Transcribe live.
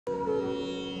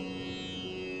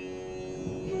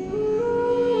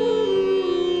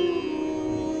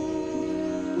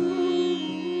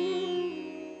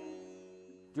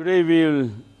Today we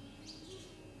will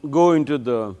go into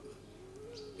the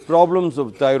problems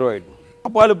of thyroid.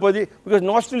 Kapalapati, because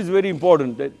nostril is very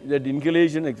important, that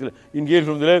inhalation, exhale, inhale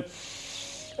from the left,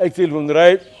 exhale from the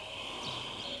right,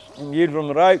 inhale from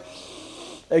the right,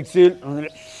 exhale from the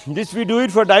left. This we do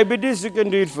it for diabetes, you can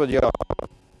do it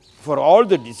for all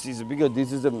the diseases, because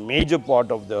this is a major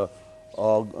part of the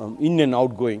in and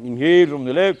outgoing. Inhale from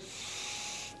the left,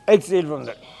 exhale from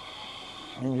the left,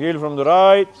 inhale from the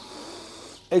right,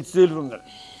 exhale from the left.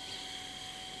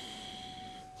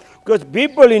 Because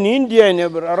people in India and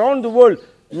around the world,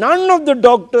 none of the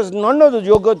doctors, none of the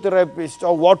yoga therapists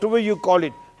or whatever you call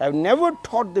it, have never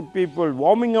taught the people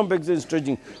warming up exercise and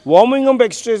stretching. Warming up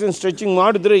exercise and stretching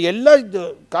ಮಾಡಿದ್ರೆ ಎಲ್ಲ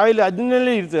ಕಾಯಿಲೆ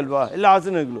ಅದನ್ನೆಲ್ಲೇ ಇರ್ತಲ್ವಾ ಎಲ್ಲ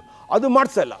ಆಸನಗಳು ಅದು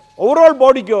ಮಾಡಿಸಲ್ಲ overall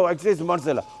ಬಾಡಿಗೆ exercise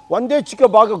ಮಾಡಿಸಲ್ಲ ಒಂದೇ ಚಿಕ್ಕ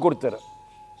ಭಾಗ ಕೊಡ್ತಾರೆ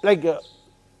ಲೈಕ್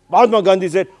ಮಹಾತ್ಮ ಗಾಂಧಿ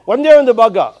ಸೆಟ್ ಒಂದೇ ಒಂದು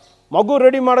ಭಾಗ ಮಗು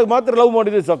ರೆಡಿ ಮಾಡೋಕ್ಕೆ ಮಾತ್ರ ಲವ್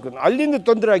ಮಾಡಿದ್ರೆ ಸಾಕು ಅಲ್ಲಿಂದ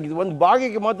ತೊಂದರೆ ಆಗಿದೆ ಒಂದು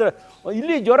ಭಾಗಕ್ಕೆ ಮಾತ್ರ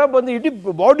ಇಲ್ಲಿ ಜ್ವರ ಬಂದು ಇಡೀ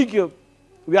ಬಾಡಿಗೆ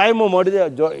ವ್ಯಾಯಾಮ ಮಾಡಿದೆ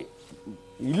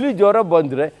ಇಲ್ಲಿ ಜ್ವರ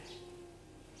ಬಂದರೆ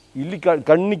ಇಲ್ಲಿ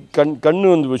ಕಣ್ಣು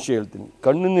ಒಂದು ವಿಷಯ ಹೇಳ್ತೀನಿ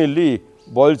ಕಣ್ಣಿನಲ್ಲಿ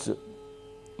ಬಾಯ್ಲ್ಸ್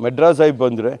ಮೆಡ್ರಾಸ್ ಆಗಿ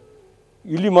ಬಂದರೆ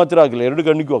ಇಲ್ಲಿ ಮಾತ್ರ ಆಗಲ್ಲ ಎರಡು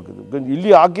ಕಣ್ಣಿಗೂ ಹಾಕೋದು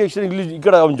ಇಲ್ಲಿ ಹಾಕಿ ಅಕ್ಷರ ಇಲ್ಲಿ ಈ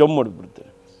ಕಡೆ ಅವ್ನು ಜಂಪ್ ಮಾಡಿಬಿಡ್ತಾರೆ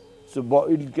so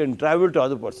it can travel to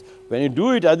other parts when you do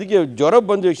it ಅದಕ್ಕೆ ಜ್ವರ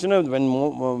ಬಂದ ತಕ್ಷಣ when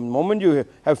moment you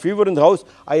have fever in the house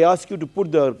I ask you to put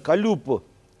the ಕಲ್ಲು ಉಪ್ಪು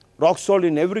rock salt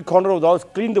in every corner of the house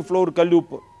clean the floor ಕಲ್ಲು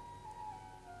ಉಪ್ಪು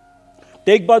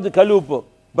take Baat ಕಲ್ಲು ಉಪ್ಪು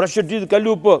ಬ್ರಷ್ your teeth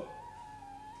ಕಲ್ಲು ಉಪ್ಪು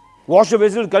ವಾಶ್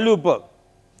vessel ಕಲ್ಲು ಉಪ್ಪು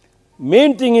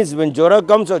ಮೇನ್ ಥಿಂಗ್ ಇಸ್ ವೆನ್ ಜ್ವರ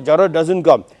ಕಮ್ಸ್ or ಜ್ವರ ಡಸಂಟ್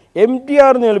ಕಮ್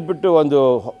MTRನ ಹೇಳ್ಬಿಟ್ಟು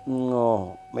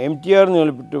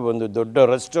ಒಂದು ದೊಡ್ಡ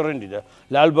ರೆಸ್ಟೋರೆಂಟ್ ಇದೆ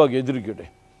ಲಾಲ್ಬಾಗ್ ಎದುರುಗಡೆ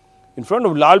in front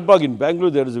of Lalbagh in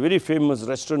Bangalore there is a very famous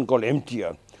restaurant called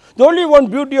MTR. The only one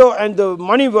beauty and the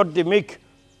money what they make,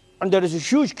 and there is a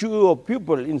huge queue of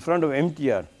people in front of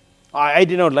MTR. I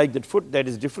did not like that food, that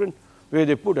is different, where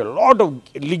they put a lot of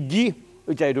ghee,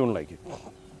 which I don't like it.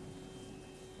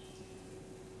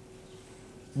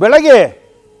 ಬೆಳಗ್ಗೆ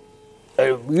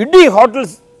ಇಡೀ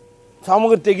hotels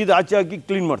ಸಾಮಗ್ರಿ ತೆಗೆದು ಆಚೆ ಹಾಕಿ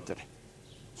clean ಮಾಡ್ತಾರೆ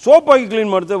soap ಹಾಕಿ clean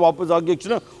ಮಾಡ್ತಾರೆ ವಾಪಸ್ ಹಾಕಿ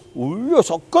ತಕ್ಷಣ ಅಯ್ಯೋ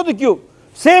ಸಕ್ಕದ ಕ್ಯೂ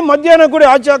ಸೇಮ್ ಮಧ್ಯಾಹ್ನ ಕೂಡ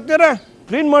ಆಚೆ ಹಾಕ್ತಾರೆ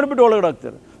ಕ್ಲೀನ್ ಮಾಡಿಬಿಟ್ಟು ಒಳಗಡೆ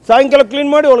ಹಾಕ್ತಾರೆ ಸಾಯಂಕಾಲ ಕ್ಲೀನ್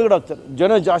ಮಾಡಿ ಒಳಗಡೆ ಹಾಕ್ತಾರೆ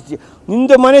ಜನ ಜಾಸ್ತಿ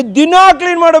ನಿಂದ ಮನೆ ದಿನ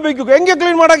ಕ್ಲೀನ್ ಮಾಡಬೇಕು ಹೆಂಗೆ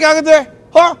ಕ್ಲೀನ್ ಮಾಡೋಕ್ಕೆ ಆಗುತ್ತೆ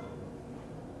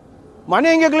ಮನೆ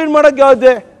ಹೆಂಗೆ ಕ್ಲೀನ್ ಮಾಡೋಕ್ಕೆ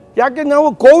ಆಗುತ್ತೆ ಯಾಕೆ ನಾವು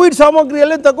ಕೋವಿಡ್ ಸಾಮಗ್ರಿ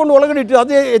ಎಲ್ಲ ತಗೊಂಡು ಒಳಗಡೆ ಇಟ್ಟು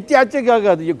ಅದೇ ಎತ್ತಿ ಆಚೆಗೆ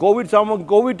ಆಗೋದು ಈ ಕೋವಿಡ್ ಸಾಮಗ್ರಿ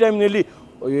ಕೋವಿಡ್ ಟೈಮ್ನಲ್ಲಿ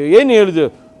ಏನು ಹೇಳಿದೆ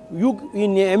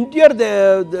in MTR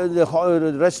the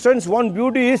restaurants one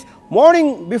beauty is morning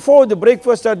before the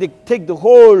breakfast they take the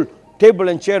whole table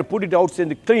and chair put it outside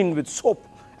and they clean with soap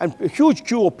and a huge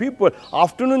queue of people.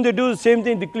 Afternoon they do the same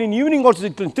thing, they clean. Evening also they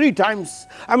clean 3 times.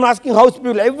 I'm asking house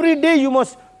people, every day you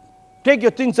must take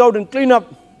your things out and clean up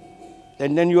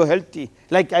and then you are healthy.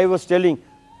 Like I was telling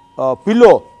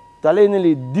pillow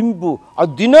ತಲೆಯಲ್ಲಿ ದಿಂಪು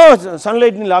ಅದು ದಿನ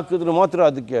ಸನ್ಲೈಟ್ನಲ್ಲಿ ಹಾಕಿದ್ರೆ ಮಾತ್ರ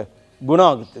ಅದಕ್ಕೆ ಗುಣ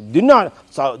ಆಗುತ್ತೆ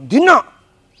ದಿನ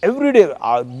every day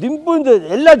ಆ ದಿಂಪಿಂದ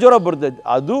ಎಲ್ಲ ಜ್ವರ ಬರ್ತದೆ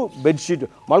ಅದು ಬೆಡ್ಶೀಟ್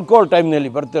ಮಲ್ಕೊಳ್ಳೋ ಟೈಮ್ನಲ್ಲಿ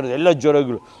ಬರ್ತಿರೋದು ಎಲ್ಲ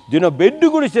ಜ್ವರಗಳು ದಿನ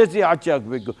ಬೆಡ್ಗಳು ಸೇರಿಸಿ ಆಚೆ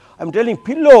ಹಾಕಬೇಕು I am telling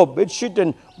pillow bedsheet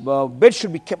and bed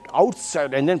should be kept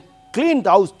outside and then clean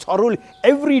the house thoroughly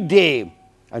every day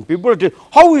and people tell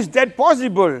how is that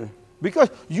possible because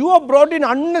you are brought in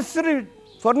unnecessary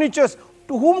furnitures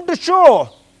to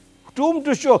whom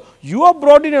to show you have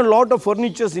brought in a lot of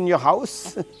furnitures in your house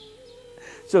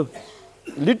so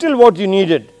little what you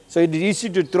needed. So it is easy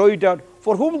to throw it out.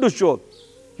 For whom to show?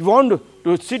 You want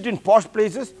to sit in posh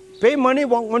places, pay money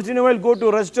once in a while, go to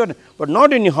a restaurant, but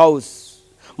not in your house.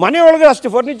 ಮನೆ ಒಳಗೆ ಅಷ್ಟು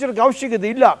ಫರ್ನಿಚರ್ಗೆ ಅವಶ್ಯಕತೆ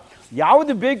ಇಲ್ಲ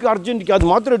ಯಾವುದು ಬೇಕು ಅರ್ಜೆಂಟ್ಗೆ ಅದು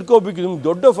ಮಾತ್ರ ಇಟ್ಕೋಬೇಕು ನಿಮ್ಗೆ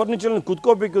ದೊಡ್ಡ ಫರ್ನಿಚರ್ನ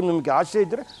ಕುತ್ಕೋಬೇಕು ನಿಮಗೆ ಆಸೆ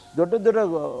ಇದ್ದರೆ ದೊಡ್ಡ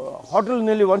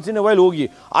ಹೋಟೆಲ್ನಲ್ಲಿ ಒನ್ಸ್ ಇನ್ ಎ ವೈಲ್ ಹೋಗಿ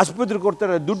ಆಸ್ಪತ್ರೆಗೆ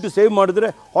ಕೊಡ್ತಾರೆ ದುಡ್ಡು ಸೇವ್ ಮಾಡಿದ್ರೆ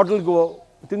ಹೋಟೆಲ್ಗೆ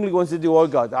ತಿಂಗಳಿಗೆ ಒಂದು ಸತಿ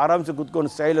ಹೋಗೋದು ಆರಾಮ್ಸೆ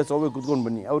ಕುತ್ಕೊಂಡು ಸ್ಟೈಲಸ್ ಹೋಗಿ ಕುತ್ಕೊಂಡು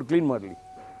ಬನ್ನಿ ಅವ್ರು ಕ್ಲೀನ್ ಮಾಡಲಿ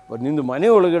ಬಟ್ ನಿಂದು ಮನೆ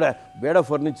ಒಳಗಡೆ ಬೇಡ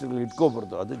ಫರ್ನಿಚರ್ಗಳು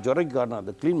ಇಟ್ಕೋಬಾರ್ದು ಅದು ಜ್ವರಕ್ಕೆ ಕಾರಣ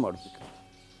ಅದು ಕ್ಲೀನ್ ಮಾಡಬೇಕು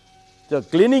the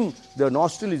cleaning the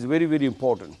nostril is very very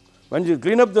important. When you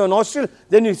clean up the nostril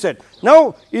then you said now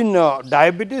in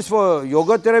diabetes for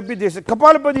yoga therapy they say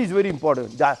Kapalapati is very important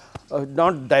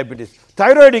not diabetes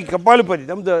thyroid Kapalapati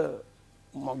ನಮ್ದು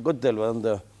ಗೊತ್ತಲ್ವ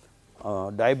ನಮ್ದು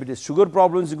diabetes sugar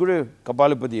problems ಕೂಡ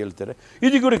Kapalapati ಹೇಳ್ತಾರೆ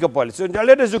ಇದು ಕೂಡ Kapali so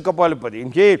let us do Kapalapati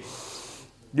okay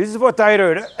this is for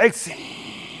thyroid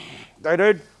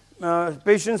thyroid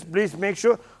patients please make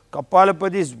sure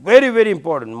Kapalapati is very very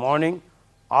important morning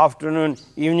afternoon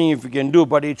evening if you can do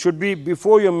but it should be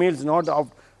before your meals not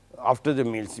after the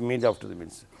meals immediately after the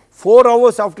meals 4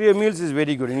 hours after your meals is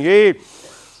very good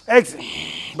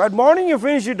but morning you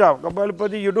finish it up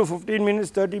Kapalapati you do 15 minutes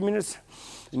 30 minutes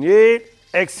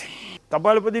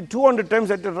Kapalapati 200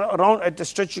 times at a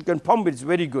stretch you can pump it's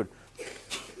very good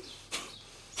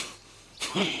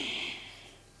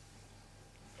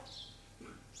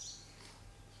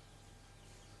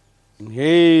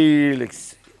Inhale,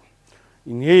 exhale.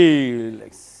 Inhale,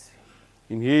 exhale.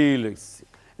 Inhale, exhale.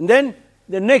 And then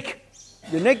the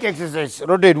neck exercise.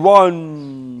 Rotate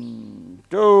 1,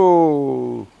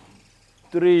 2,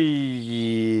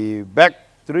 3, back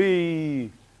 3,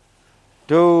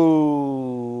 2,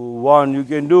 1. You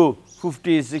can do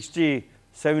 50, 60,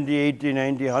 70, 80,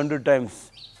 90, 100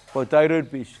 times for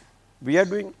thyroid patient. We are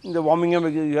doing in the warming up,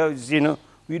 you have seen,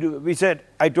 we said,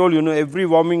 I told you, every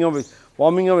warming up,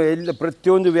 ಎಲ್ಲ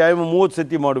ಪ್ರತಿಯೊಂದು ವ್ಯಾಯಾಮ 30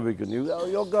 ಸತಿ ಮಾಡಬೇಕು ನೀವು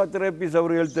ಯೋಗ therapies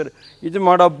ಅವರು ಹೇಳ್ತಾರೆ ಇದು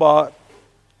ಮಾಡಪ್ಪ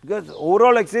because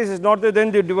overall exercise is not there, then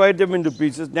they divide them into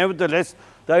pieces. Nevertheless,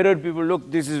 thyroid people, look,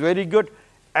 this is very good.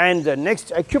 And the next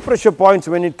acupressure points,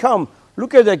 when it comes,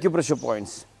 look at the acupressure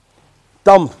points.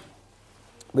 Thumb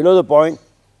below the point,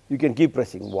 you can keep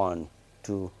pressing 1,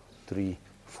 2, 3,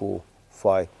 4,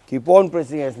 5. Keep on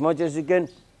pressing as much as you can.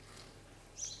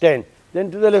 10.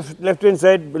 Then to the left hand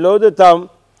side, below the thumb,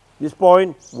 this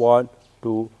point 1,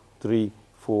 2, 3,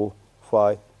 4,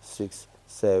 5, 6,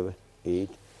 7, 8,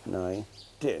 9,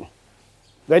 10.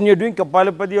 When you are doing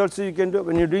Kapalabhati also you can do,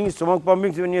 when you are doing stomach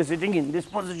pumping, when you are sitting in this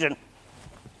position,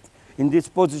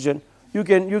 you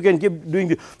can keep doing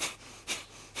the,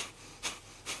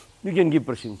 you can keep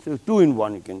pressing. So 2 in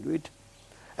 1 you can do it.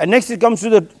 And next it comes to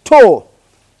the toe.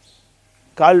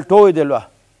 Kal toe idalva.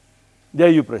 There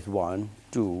you press 1,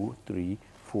 2, 3,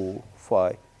 4,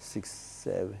 5, 6,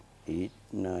 7, 8,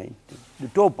 9, 10. The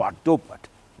toe part.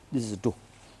 This is the toe.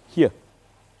 Here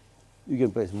you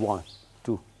can press 1,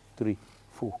 2, 3,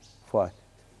 4, 5.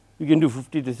 You can do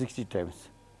 50 to 60 times.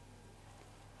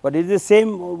 But it is the same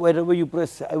wherever you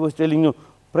press. I was telling you,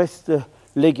 press the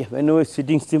leg whenever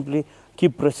sitting, simply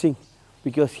keep pressing,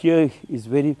 because here is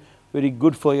very, very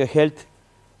good for your health.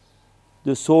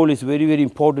 The soul is very, very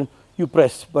important. You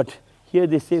press, but here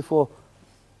they say for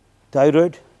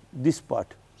thyroid, this part.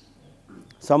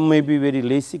 Some may be very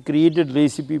lazy, created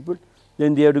lazy people.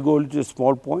 Then they have to go to a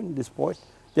small point, this point.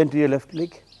 Then to your left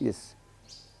leg, yes.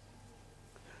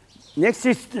 Next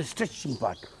is the stretching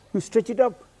part. You stretch it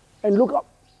up and look up,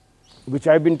 which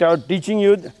I have been teaching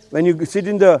you. When you sit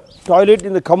in the toilet,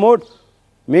 in the commode,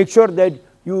 make sure that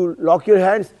you lock your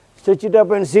hands, stretch it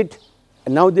up and sit.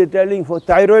 And now they are telling for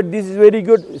thyroid, this is very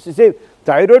good. Say,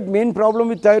 thyroid, main problem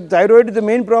with thyroid, the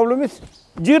main problem is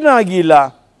jirna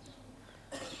agila.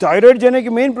 Thyroid janaki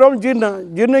main problem jirna.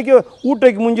 Jirna ke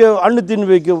ಊಟಕ್ಕೆ ಮುಂಚೆ ಹಣ್ಣು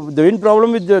ತಿನ್ನಬೇಕು. The main problem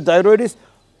with the thyroid is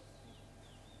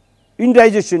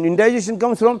indigestion. Indigestion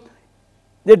comes from,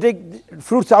 they take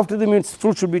fruits after the meals.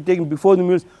 Fruits should be taken before the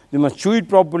meals. They must chew it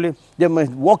properly. They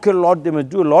must walk a lot. They must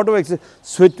do a lot of exercise.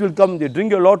 Sweat will come. They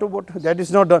drink a lot of water. That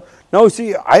is not done. Now see,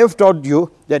 I have taught you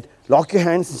that lock your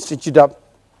hands, stretch it up,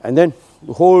 and then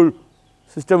the whole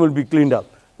system will be cleaned up.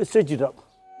 Let's stretch it up.